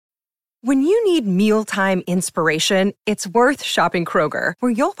When you need mealtime inspiration, it's worth shopping Kroger,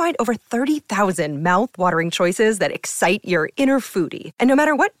 where you'll find over 30,000 mouth-watering choices that excite your inner foodie. And no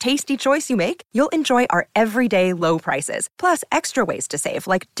matter what tasty choice you make, you'll enjoy our everyday low prices, plus extra ways to save,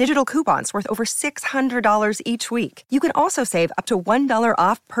 like digital coupons worth over $600 each week. You can also save up to $1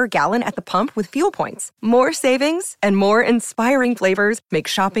 off per gallon at the pump with fuel points. More savings and more inspiring flavors make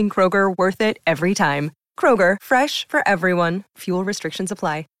shopping Kroger worth it every time. Kroger, fresh for everyone. Fuel restrictions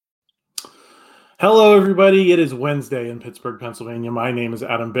apply. Hello, everybody. It is Wednesday in Pittsburgh, Pennsylvania. My name is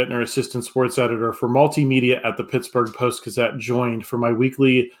Adam Bittner, Assistant Sports Editor for Multimedia at the Pittsburgh Post-Gazette, joined for my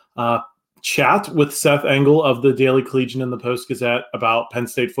weekly chat with Seth Engel of the Daily Collegian and the Post-Gazette about Penn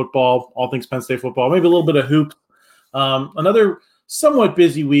State football, all things Penn State football, maybe a little bit of hoop. Another somewhat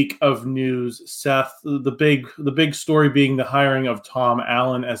busy week of news, Seth. The big story being the hiring of Tom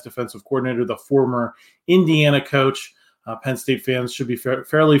Allen as defensive coordinator, the former Indiana coach. Penn State fans should be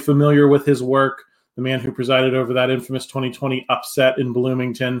fairly familiar with his work. The man who presided over that infamous 2020 upset in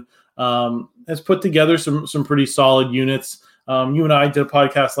Bloomington has put together some pretty solid units. You and I did a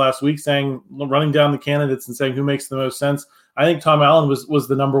podcast last week running down the candidates and saying who makes the most sense. I think Tom Allen was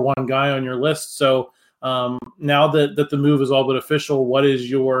the number one guy on your list. So now that the move is all but official, what's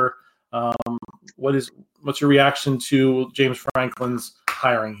your reaction to James Franklin's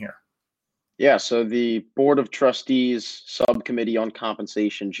hiring here? Yeah, so the Board of Trustees Subcommittee on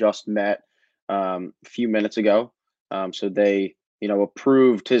Compensation just met a few minutes ago. So they,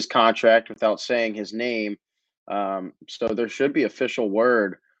 approved his contract without saying his name. So there should be official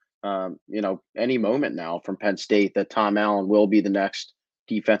word, any moment now from Penn State that Tom Allen will be the next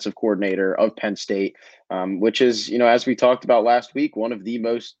defensive coordinator of Penn State, which is, as we talked about last week, one of the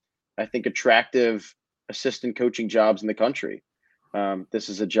most, I think, attractive assistant coaching jobs in the country. This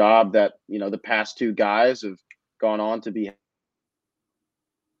is a job that, the past two guys have gone on to be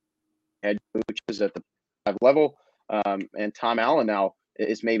head coaches at the level. And Tom Allen now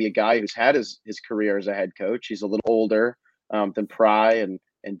is maybe a guy who's had his career as a head coach. He's a little older than Pry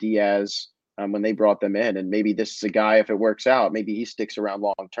and Diaz when they brought them in. And maybe this is a guy, if it works out, maybe he sticks around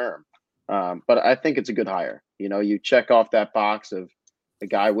long term. But I think it's a good hire. You check off that box of a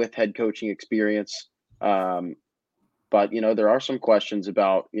guy with head coaching experience. But, there are some questions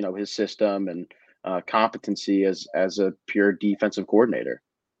about, his system and competency as a pure defensive coordinator.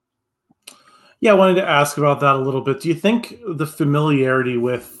 Yeah, I wanted to ask about that a little bit. Do you think the familiarity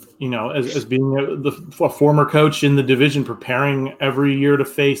with, as being a former coach in the division, preparing every year to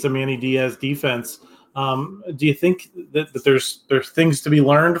face a Manny Diaz defense, do you think that there's things to be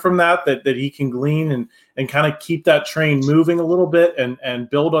learned from that he can glean and kind of keep that train moving a little bit and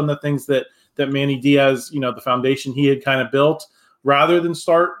build on the things that Manny Diaz, the foundation he had kind of built, rather than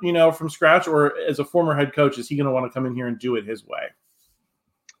start, from scratch? Or as a former head coach, is he going to want to come in here and do it his way?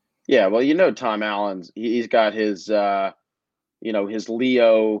 Yeah, well, Tom Allen's he's got his his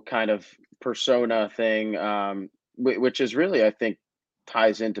Leo kind of persona thing, which is really, I think,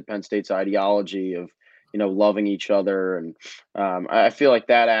 ties into Penn State's ideology of loving each other, and I feel like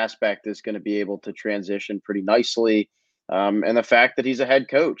that aspect is going to be able to transition pretty nicely. And the fact that he's a head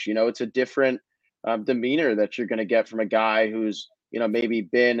coach, it's a different demeanor that you're going to get from a guy who's maybe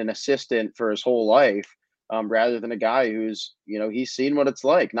been an assistant for his whole life. Rather than a guy who's, he's seen what it's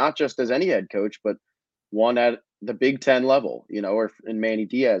like, not just as any head coach, but one at the Big Ten level, or in Manny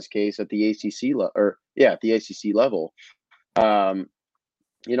Diaz's case at the ACC at the ACC level. I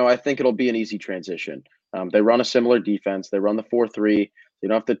think it'll be an easy transition. They run a similar defense. They run the 4-3. They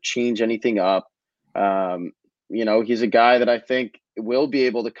don't have to change anything up. He's a guy that I think will be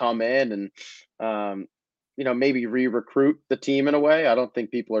able to come in and, maybe re-recruit the team in a way. I don't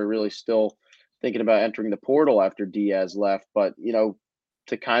think people are really still thinking about entering the portal after Diaz left, but,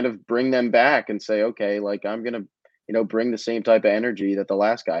 to kind of bring them back and say, okay, like I'm going to, bring the same type of energy that the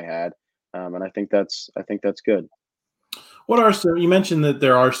last guy had. And I think that's good. You mentioned that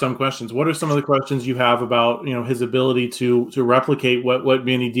there are some questions. What are some of the questions you have about, his ability to replicate what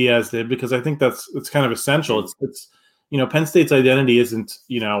Manny Diaz did? Because I think it's kind of essential. It's Penn State's identity isn't,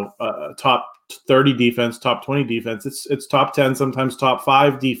 top 30 defense, top 20 defense. It's top 10, sometimes top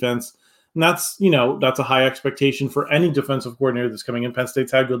 5 defense. And that's a high expectation for any defensive coordinator that's coming in. Penn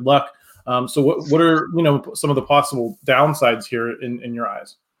State's had good luck. So what are, some of the possible downsides here in your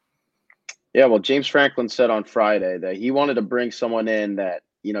eyes? Yeah, well, James Franklin said on Friday that he wanted to bring someone in that,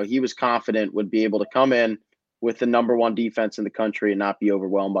 he was confident would be able to come in with the number one defense in the country and not be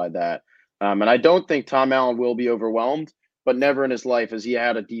overwhelmed by that. And I don't think Tom Allen will be overwhelmed, but never in his life has he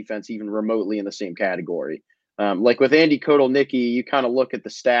had a defense even remotely in the same category. Like with Andy Kotelnicki, you kind of look at the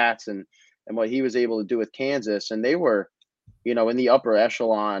stats and what he was able to do with Kansas, and they were, in the upper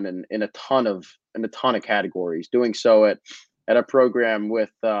echelon and in a ton of categories. Doing so at a program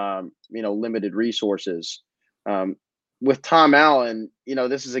with limited resources. Um, with Tom Allen,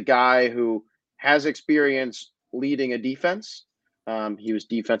 this is a guy who has experience leading a defense. He was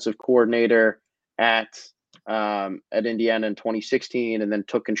defensive coordinator at Indiana in 2016, and then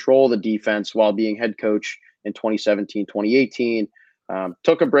took control of the defense while being head coach in 2017, 2018.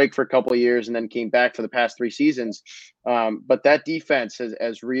 Took a break for a couple of years and then came back for the past 3 seasons. But that defense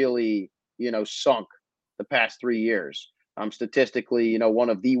has really, sunk the past 3 years. Statistically, one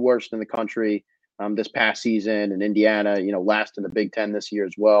of the worst in the country this past season, and Indiana, last in the Big Ten this year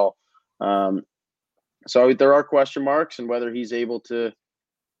as well. So there are question marks and whether he's able to,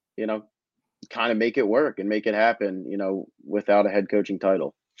 kind of make it work and make it happen, without a head coaching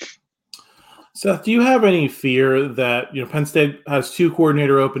title. Seth, do you have any fear that, Penn State has 2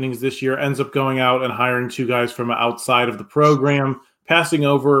 coordinator openings this year, ends up going out and hiring 2 guys from outside of the program, passing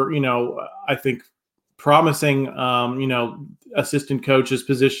over, I think promising, assistant coaches,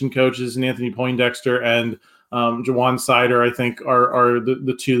 position coaches, and Anthony Poindexter and Jawan Sider, I think are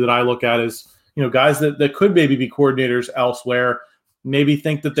the 2 that I look at as, guys that could maybe be coordinators elsewhere, maybe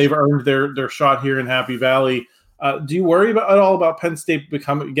think that they've earned their shot here in Happy Valley. Do you worry at all about Penn State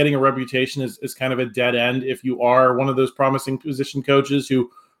getting a reputation as kind of a dead end if you are one of those promising position coaches who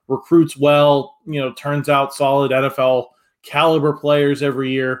recruits well, turns out solid NFL caliber players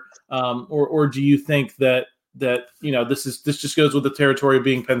every year, or do you think that this just goes with the territory of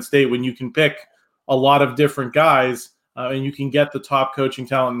being Penn State when you can pick a lot of different guys and you can get the top coaching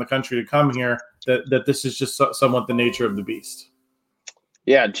talent in the country to come here, that this is just somewhat the nature of the beast?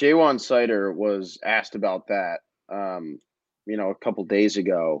 Yeah, Jawan Sider was asked about that, a couple days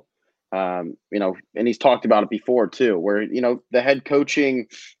ago, and he's talked about it before too, where, the head coaching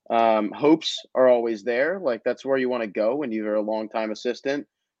hopes are always there. Like, that's where you want to go when you're a longtime assistant.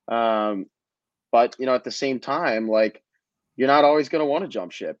 But, at the same time, like, you're not always going to want to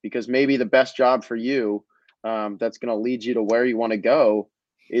jump ship, because maybe the best job for you that's going to lead you to where you want to go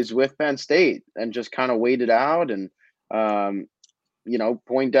is with Penn State, and just kind of wait it out. And,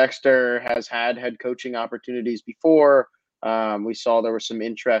 Poindexter has had head coaching opportunities before. We saw there was some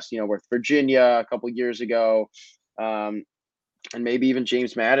interest, with Virginia a couple years ago, and maybe even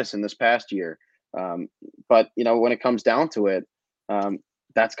James Madison this past year. But, when it comes down to it,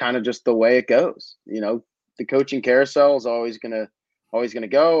 that's kind of just the way it goes. The coaching carousel is always gonna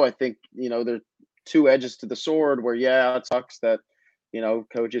go. I think, there's 2 edges to the sword where, yeah, it sucks that,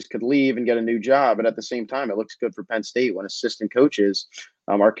 coaches could leave and get a new job. But at the same time, it looks good for Penn State when assistant coaches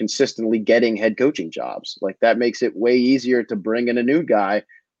are consistently getting head coaching jobs. Like, that makes it way easier to bring in a new guy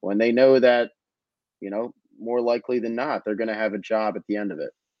when they know that, more likely than not, they're going to have a job at the end of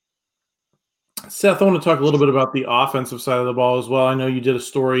it. Seth, I want to talk a little bit about the offensive side of the ball as well. I know you did a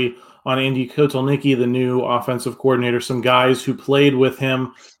story on Andy Kotelnicki, the new offensive coordinator, some guys who played with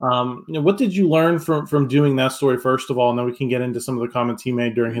him. What did you learn from doing that story, first of all, and then we can get into some of the comments he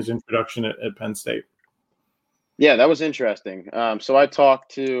made during his introduction at Penn State? Yeah, that was interesting. So I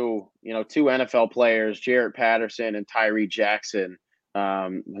talked to, 2 NFL players, Jarrett Patterson and Tyree Jackson,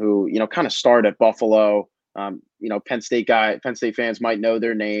 who, kind of started at Buffalo. Penn State fans might know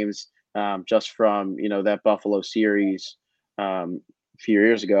their names just from, that Buffalo series a few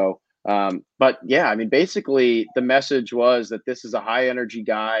years ago. But yeah, I mean, basically the message was that this is a high energy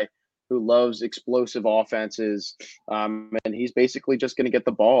guy who loves explosive offenses. And he's basically just going to get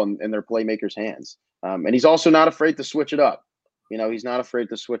the ball in their playmakers' hands. And he's also not afraid to switch it up. He's not afraid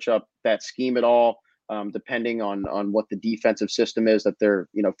to switch up that scheme at all, depending on what the defensive system is that they're,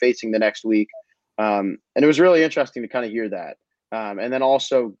 facing the next week. And it was really interesting to kind of hear that. And then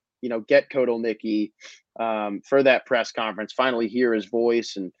also, get Kotelnicki for that press conference, finally hear his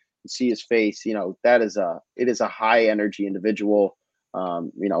voice and see his face. It is a high energy individual,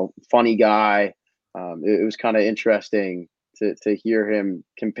 funny guy. It was kind of interesting to hear him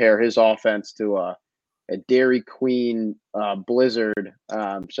compare his offense to a Dairy Queen blizzard.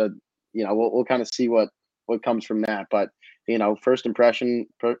 So, we'll kind of see what comes from that. But, first impression's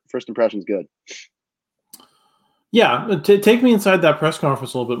good. Yeah, take me inside that press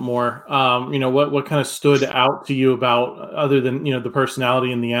conference a little bit more. What kind of stood out to you about, other than the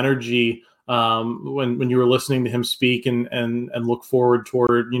personality and the energy, when you were listening to him speak and look forward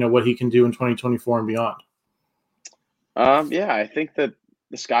toward what he can do in 2024 and beyond? Yeah, I think that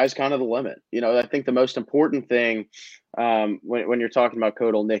the sky's kind of the limit. I think the most important thing when you're talking about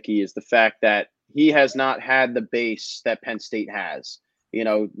Kotelnicki is the fact that he has not had the base that Penn State has.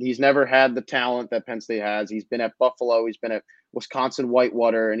 He's never had the talent that Penn State has. He's been at Buffalo, he's been at Wisconsin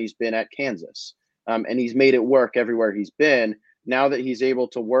Whitewater, and he's been at Kansas. and he's made it work everywhere he's been. Now that he's able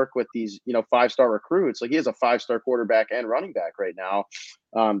to work with these, 5-star recruits, like he has a 5-star quarterback and running back right now,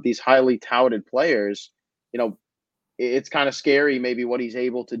 these highly touted players, it's kind of scary maybe what he's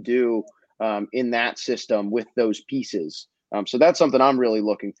able to do in that system with those pieces. So that's something I'm really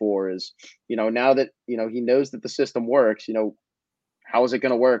looking for is, now that, he knows that the system works, how is it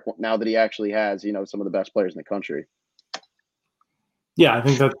going to work now that he actually has, some of the best players in the country? Yeah, I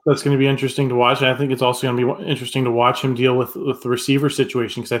think that's going to be interesting to watch. And I think it's also going to be interesting to watch him deal with the receiver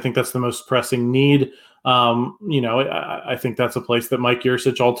situation because I think that's the most pressing need. I think that's a place that Mike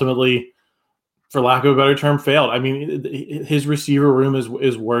Yurcich ultimately, for lack of a better term, failed. I mean, his receiver room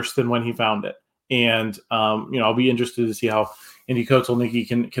is worse than when he found it. And, I'll be interested to see how Andy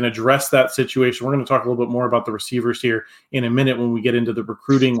Kotelnicki can address that situation. We're going to talk a little bit more about the receivers here in a minute when we get into the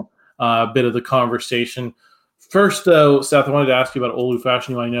recruiting bit of the conversation. First, though, Seth, I wanted to ask you about Olu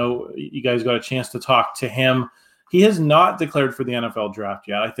Fashanu. I know you guys got a chance to talk to him. He has not declared for the NFL draft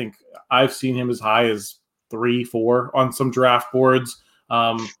yet. I think I've seen him as high as 3, 4 on some draft boards.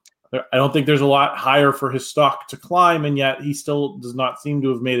 I don't think there's a lot higher for his stock to climb, and yet he still does not seem to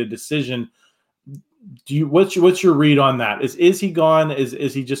have made a decision. What's your read on that? Is he gone?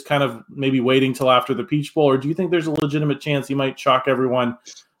 Is he just kind of maybe waiting till after the Peach Bowl, or do you think there's a legitimate chance he might shock everyone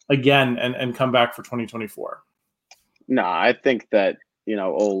again and come back for 2024? No, I think that,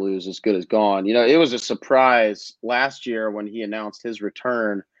 Olu's as good as gone. It was a surprise last year when he announced his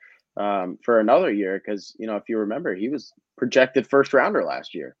return for another year because, if you remember, he was projected first rounder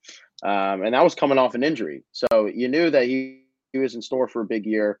last year. And that was coming off an injury. So you knew that he was in store for a big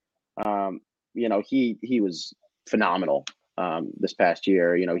year. He was phenomenal this past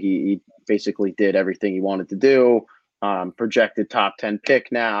year. He basically did everything he wanted to do. Projected top 10 pick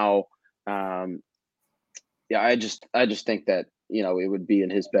now. I just think that, it would be in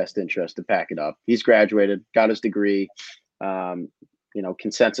his best interest to pack it up. He's graduated, got his degree,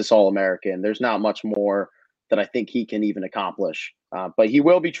 consensus All-American. There's not much more that I think he can even accomplish. But he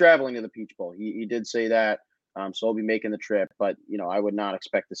will be traveling to the Peach Bowl. He did say that. So he'll be making the trip. But, I would not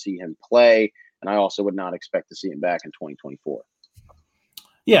expect to see him play. And I also would not expect to see him back in 2024.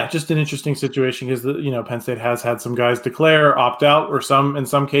 Yeah, just an interesting situation because, Penn State has had some guys declare, opt out, or in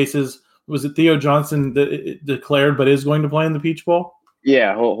some cases, was it Theo Johnson that declared but is going to play in the Peach Bowl?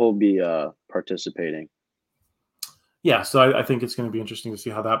 Yeah, he'll be participating. Yeah, so I think it's going to be interesting to see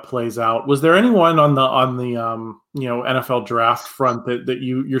how that plays out. Was there anyone on the NFL draft front that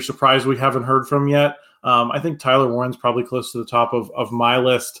you're surprised we haven't heard from yet? I think Tyler Warren's probably close to the top of my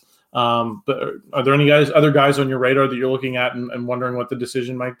list. But are there any other guys on your radar that you're looking at and wondering what the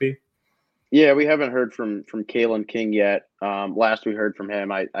decision might be? Yeah, we haven't heard from Kalen King yet. Last we heard from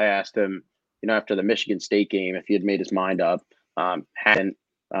him, I asked him, after the Michigan State game, if he had made his mind up. Hadn't.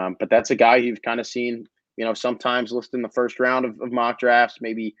 But that's a guy you've kind of seen, sometimes listed in the first round of mock drafts,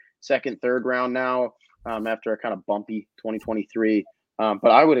 maybe second, third round now, after a kind of bumpy 2023. But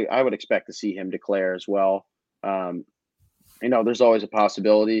I would expect to see him declare as well. There's always a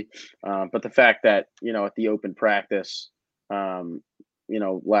possibility. But the fact that, at the open practice,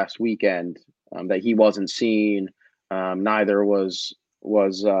 last weekend, that he wasn't seen, neither was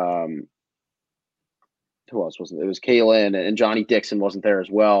who else wasn't? It was Kalen and Johnny Dixon wasn't there as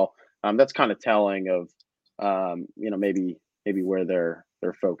well. That's kind of telling of, maybe where they're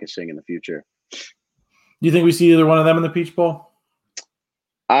focusing in the future. Do you think we see either one of them in the Peach Bowl?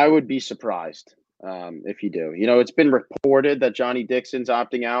 I would be surprised if you do. It's been reported that Johnny Dixon's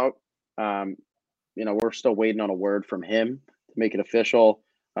opting out. We're still waiting on a word from him to make it official.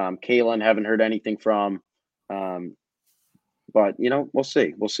 Kalen, haven't heard anything from. But, we'll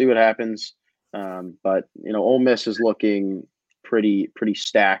see. We'll see what happens. But, Ole Miss is looking pretty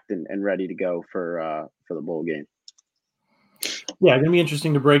stacked and ready to go for the bowl game. Yeah, going to be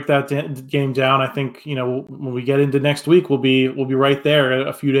interesting to break that game down. I think, when we get into next week, we'll be right there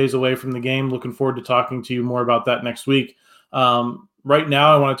a few days away from the game. Looking forward to talking to you more about that next week. Right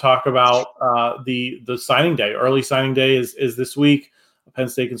now, I want to talk about the signing day. Early signing day is this week. Penn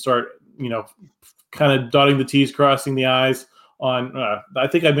State can start, kind of dotting the T's, crossing the I's on. I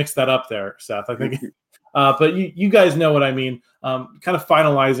think I mixed that up there, Seth. I think, but you guys know what I mean. Kind of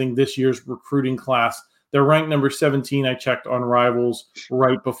finalizing this year's recruiting class. They're ranked number 17. I checked on Rivals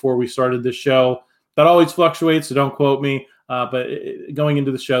right before we started the show. That always fluctuates, so don't quote me. But going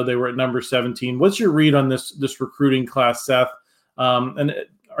into the show, they were at number 17. What's your read on this recruiting class, Seth? And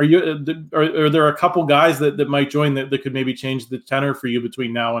are there a couple guys that might join that could maybe change the tenor for you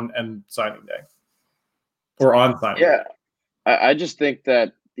between now and signing day or on signing? Yeah, I just think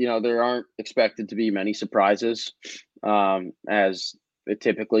that there aren't expected to be many surprises. As it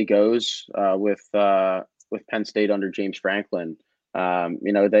typically goes with Penn State under James Franklin.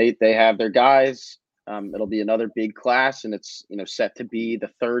 They have their guys. It'll be another big class, and it's set to be the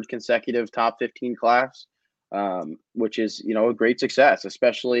third consecutive top 15 class, which is a great success,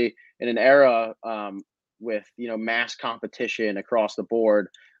 especially in an era with mass competition across the board.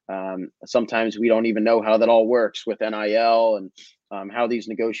 Sometimes we don't even know how that all works with NIL and how these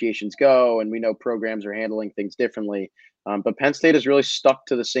negotiations go, and we know programs are handling things differently. But Penn State has really stuck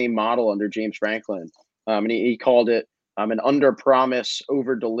to the same model under James Franklin, and he called it an under promise,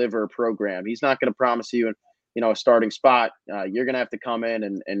 over deliver program. He's not going to promise you, a starting spot. You're going to have to come in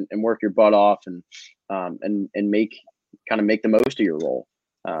and work your butt off and make the most of your role.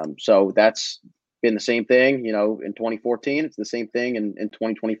 So that's been the same thing, in 2014. It's the same thing in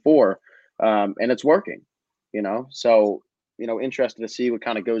 2024, and it's working. So interested to see what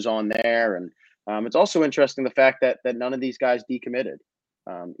kind of goes on there, and it's also interesting the fact that none of these guys decommitted.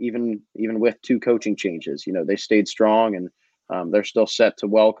 Even with 2 coaching changes, they stayed strong, and they're still set to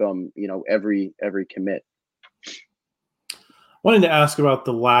welcome, every commit. Wanted to ask about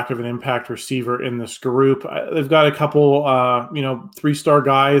the lack of an impact receiver in this group. They've got a couple, 3-star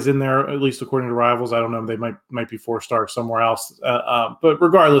guys in there, at least according to Rivals. I don't know, they might be 4 stars somewhere else. But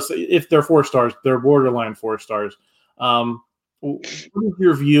regardless, if they're 4 stars, they're borderline 4 stars. What is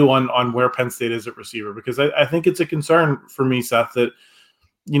your view on where Penn State is at receiver? Because I think it's a concern for me, Seth, that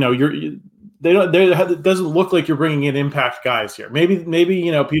it doesn't look like you're bringing in impact guys here. Maybe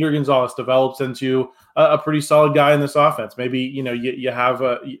Peter Gonzalez develops into a pretty solid guy in this offense. Maybe you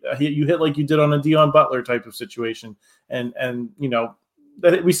hit like you did on a Deion Butler type of situation, and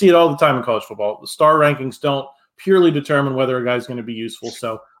that we see it all the time in college football. The star rankings don't purely determine whether a guy's going to be useful.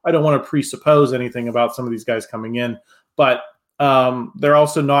 So I don't want to presuppose anything about some of these guys coming in, but they're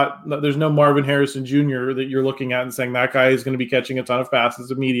also not. There's no Marvin Harrison Jr. that you're looking at and saying that guy is going to be catching a ton of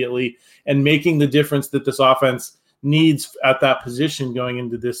passes immediately and making the difference that this offense needs at that position going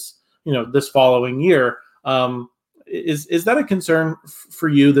into this following year. Is that a concern for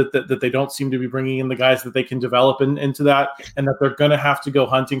you that they don't seem to be bringing in the guys that they can develop into that, and that they're going to have to go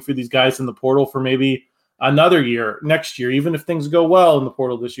hunting for these guys in the portal for maybe another year, next year, even if things go well in the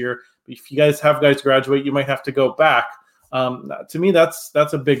portal this year? If you guys have guys graduate, you might have to go back. To me, that's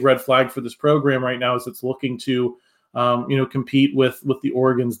a big red flag for this program right now, as it's looking to, compete with the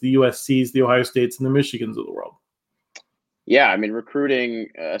Oregons, the USCs, the Ohio States, and the Michigans of the world. Yeah, I mean, recruiting,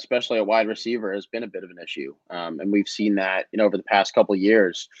 especially a wide receiver, has been a bit of an issue, and we've seen that over the past couple of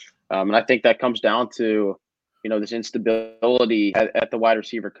years. And I think that comes down to this instability at the wide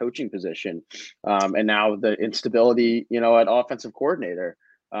receiver coaching position, and now the instability at offensive coordinator.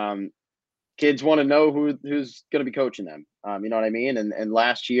 Kids want to know who's going to be coaching them. You know what I mean? And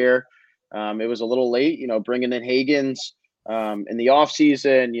last year, it was a little late, bringing in Higgins in the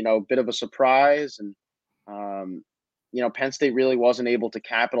offseason, bit of a surprise. And, Penn State really wasn't able to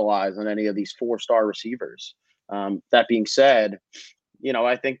capitalize on any of these 4-star receivers. That being said,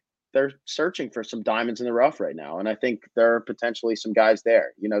 I think they're searching for some diamonds in the rough right now. And I think there are potentially some guys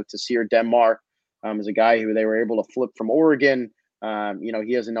there. Tasir Denmark is a guy who they were able to flip from Oregon.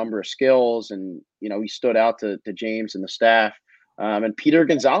 He has a number of skills, and he stood out to James and the staff. And Peter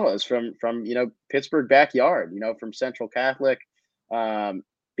Gonzalez from Pittsburgh backyard, from Central Catholic,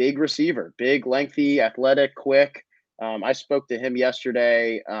 big receiver, big, lengthy, athletic, quick. I spoke to him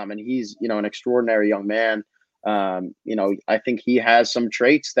yesterday, and he's an extraordinary young man. I think he has some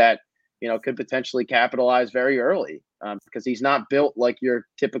traits that could potentially capitalize very early, because he's not built like your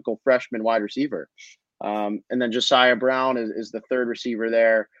typical freshman wide receiver. And then Josiah Brown is the third receiver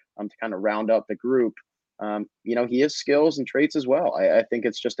there to kind of round up the group. He has skills and traits as well. I think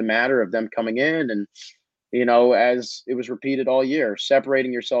it's just a matter of them coming in and, as it was repeated all year,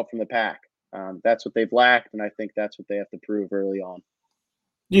 separating yourself from the pack. That's what they've lacked, and I think that's what they have to prove early on.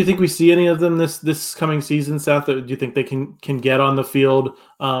 Do you think we see any of them this coming season, Seth? Or do you think they can get on the field?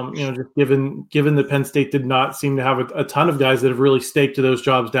 Just given that Penn State did not seem to have a ton of guys that have really staked to those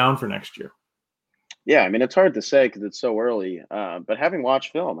jobs down for next year. Yeah, I mean, it's hard to say because it's so early. But having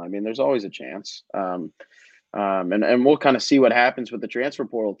watched film, I mean, there's always a chance. And we'll kind of see what happens with the transfer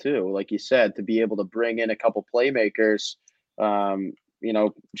portal too. Like you said, to be able to bring in a couple playmakers.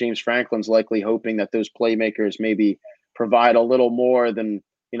 James Franklin's likely hoping that those playmakers maybe provide a little more than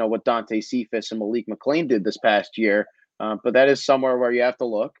what Dante Cephas and Malik McLean did this past year. But that is somewhere where you have to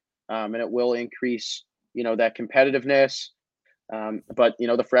look, and it will increase that competitiveness. But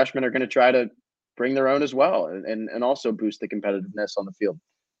the freshmen are going to try to bring their own as well, and also boost the competitiveness on the field.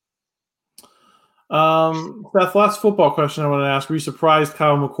 Beth, last football question I want to ask. Were you surprised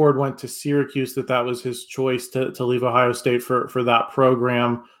Kyle McCord went to Syracuse, that was his choice to leave Ohio State for that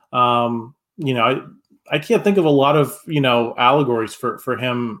program? I can't think of a lot of, allegories for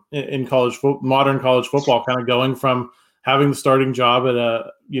him in modern college football, kind of going from having the starting job at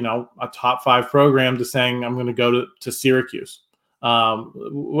a top 5 program to saying, I'm going to go to Syracuse.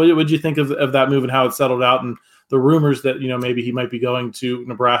 What would you think of that move and how it settled out, and the rumors that, maybe he might be going to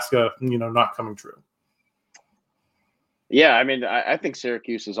Nebraska, not coming true? Yeah, I mean, I think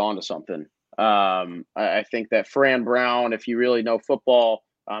Syracuse is on to something. I think that Fran Brown, if you really know football,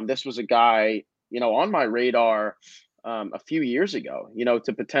 this was a guy, on my radar a few years ago,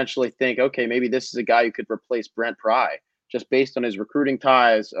 to potentially think, okay, maybe this is a guy who could replace Brent Pry, just based on his recruiting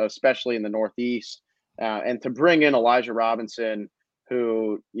ties, especially in the Northeast, and to bring in Elijah Robinson,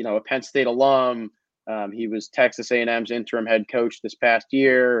 who, a Penn State alum. He was Texas A&M's interim head coach this past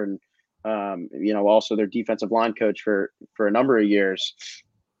year, and also their defensive line coach for a number of years.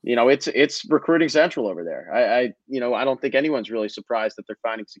 It's recruiting central over there. I don't think anyone's really surprised that they're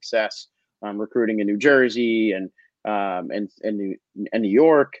finding success recruiting in New Jersey and New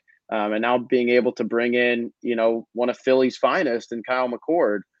York, and now being able to bring in one of Philly's finest and Kyle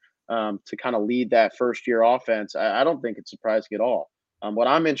McCord to kind of lead that first year offense. I don't think it's surprising at all. What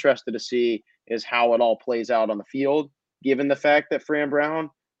I'm interested to see is how it all plays out on the field, given the fact that Fran Brown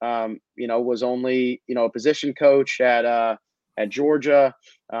was only, a position coach at Georgia,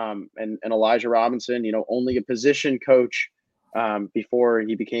 and Elijah Robinson, only a position coach before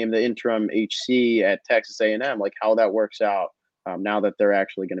he became the interim HC at Texas A&M, like how that works out now that they're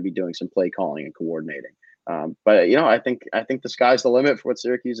actually going to be doing some play calling and coordinating. But I think the sky's the limit for what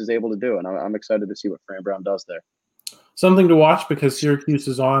Syracuse is able to do, and I'm excited to see what Fran Brown does there. Something to watch, because Syracuse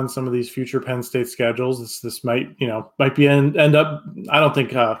is on some of these future Penn State schedules. This might be end up. I don't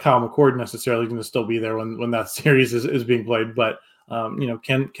think Kyle McCord necessarily going to still be there when that series is being played. But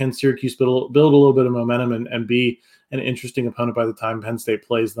can Syracuse build a little bit of momentum and be an interesting opponent by the time Penn State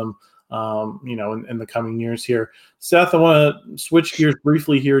plays them? In the coming years here. Seth, I want to switch gears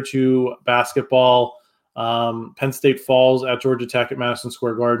briefly here to basketball. Penn State falls at Georgia Tech at Madison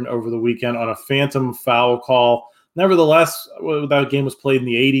Square Garden over the weekend on a phantom foul call. Nevertheless, that game was played in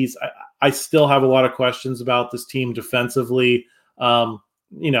the 80s. I still have a lot of questions about this team defensively.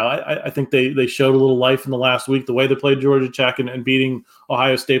 I think they showed a little life in the last week, the way they played Georgia Tech and beating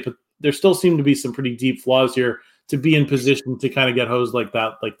Ohio State, but there still seem to be some pretty deep flaws here to be in position to kind of get hosed like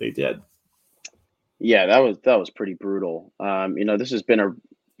that, like they did. Yeah, that was pretty brutal. This has been a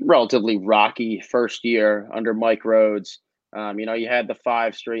relatively rocky first year under Mike Rhodes. You had the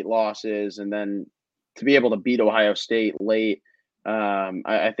 5 straight losses, and then to be able to beat Ohio State late,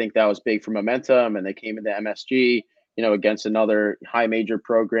 I think that was big for momentum. And they came into MSG, against another high major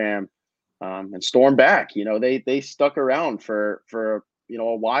program, and stormed back. They stuck around for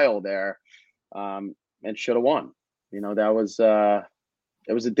a while there, and should have won.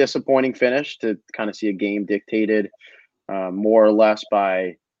 It was a disappointing finish to kind of see a game dictated more or less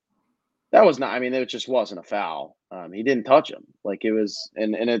by. That was not. I mean, it just wasn't a foul. He didn't touch him. Like it was,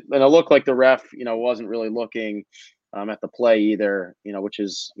 and it looked like the ref, wasn't really looking at the play either. Which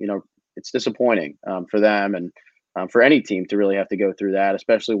is, it's disappointing for them and for any team to really have to go through that,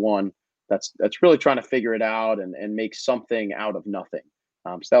 especially one that's really trying to figure it out and make something out of nothing.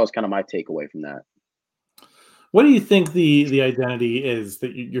 So that was kind of my takeaway from that. What do you think the identity is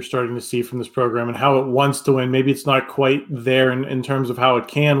that you're starting to see from this program and how it wants to win? Maybe it's not quite there in terms of how it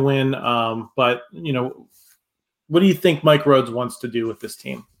can win, but what do you think Mike Rhodes wants to do with this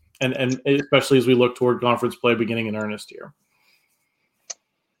team, and especially as we look toward conference play beginning in earnest here?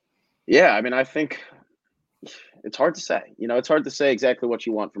 Yeah, I mean, I think it's hard to say. It's hard to say exactly what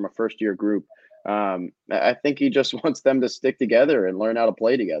you want from a first-year group. I think he just wants them to stick together and learn how to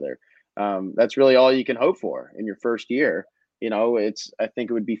play together. That's really all you can hope for in your first year. I think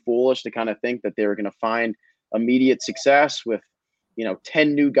it would be foolish to kind of think that they were going to find immediate success with,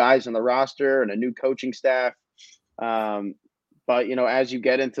 10 new guys on the roster and a new coaching staff. But, as you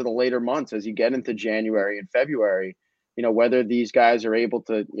get into the later months, as you get into January and February, whether these guys are able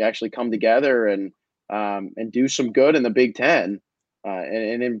to actually come together and do some good in the Big Ten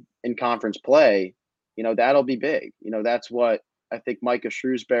and in conference play, that'll be big. That's what I think Micah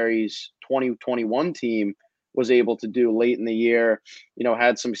Shrewsbury's 2021 team was able to do late in the year.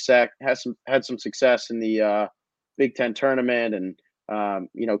 Had some success in the Big Ten tournament, and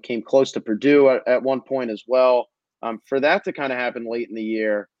came close to Purdue at one point as well. For that to kind of happen late in the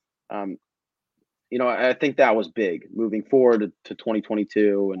year, I think that was big moving forward to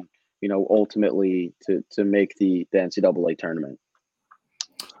 2022, and ultimately to make the NCAA tournament.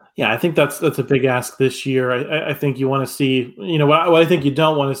 Yeah, I think that's a big ask this year. I think you want to see, what I think you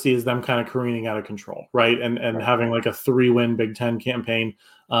don't want to see is them kind of careening out of control, right? And having like a 3-win Big Ten campaign.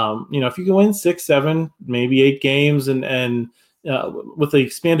 If you can win 6, 7, maybe 8 games, and with the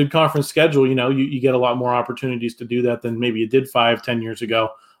expanded conference schedule, you get a lot more opportunities to do that than maybe you did 5-10 years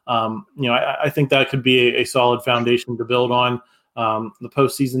ago. I think that could be a solid foundation to build on. The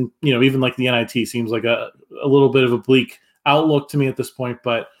postseason, even like the NIT seems like a little bit of a bleak outlook to me at this point,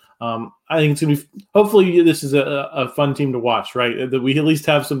 but I think it's going to be, hopefully this is a fun team to watch, right? That we at least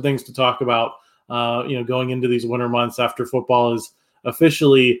have some things to talk about, going into these winter months after football is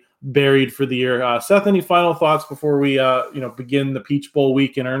officially buried for the year. Seth, any final thoughts before we, begin the Peach Bowl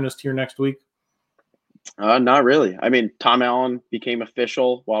week in earnest here next week? Not really. I mean, Tom Allen became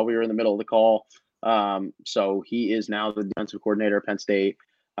official while we were in the middle of the call. So he is now the defensive coordinator at Penn State,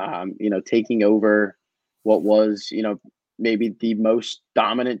 taking over what was, maybe the most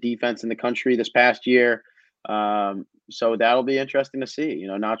dominant defense in the country this past year. So that'll be interesting to see.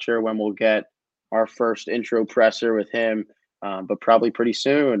 Not sure when we'll get our first intro presser with him, but probably pretty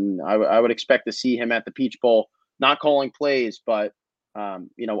soon. I would expect to see him at the Peach Bowl, not calling plays, but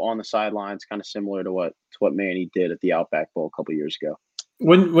on the sidelines, kind of similar to what Manny did at the Outback Bowl a couple years ago.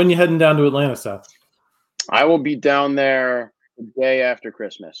 When you heading down to Atlanta, Seth? I will be down there the day after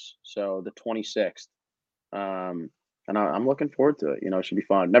Christmas, so the 26th. And I'm looking forward to it. It should be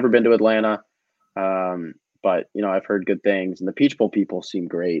fun. Never been to Atlanta, but I've heard good things, and the Peach Bowl people seem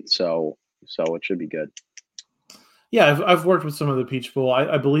great, so it should be good. Yeah, I've worked with some of the Peach Bowl.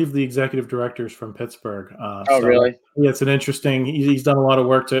 I believe the executive director's from Pittsburgh. Really? Yeah, it's an interesting. He's done a lot of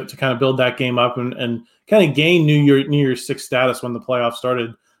work to kind of build that game up and kind of gain New Year's Six status when the playoffs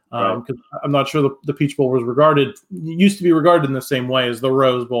started. Because I'm not sure the Peach Bowl used to be regarded in the same way as the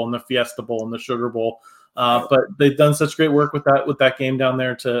Rose Bowl and the Fiesta Bowl and the Sugar Bowl. But they've done such great work with that game down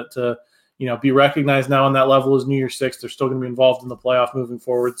there to be recognized now on that level as New Year's Six. They're still going to be involved in the playoff moving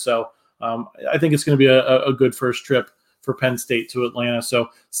forward. So I think it's going to be a good first trip for Penn State to Atlanta. So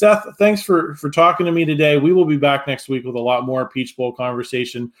Seth, thanks for talking to me today. We will be back next week with a lot more Peach Bowl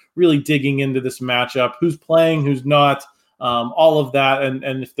conversation, really digging into this matchup, who's playing, who's not, all of that.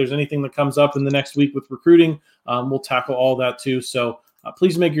 And if there's anything that comes up in the next week with recruiting, we'll tackle all that too. So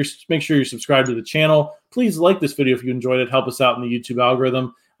please make sure you're subscribed to the channel. Please like this video if you enjoyed it. Help us out in the YouTube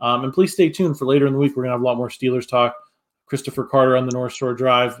algorithm. And please stay tuned for later in the week. We're going to have a lot more Steelers talk. Christopher Carter on the North Shore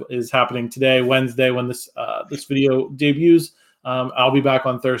Drive is happening today, Wednesday, when this video debuts. I'll be back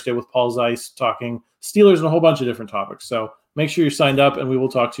on Thursday with Paul Zeiss talking Steelers and a whole bunch of different topics. So make sure you're signed up, and we will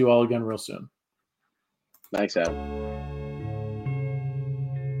talk to you all again real soon. Thanks, Adam.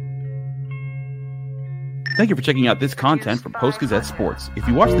 Thank you for checking out this content from Post-Gazette Sports. If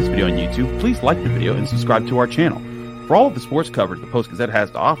you watch this video on YouTube, please like the video and subscribe to our channel. For all of the sports coverage the Post-Gazette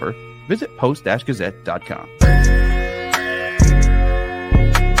has to offer, visit post-gazette.com.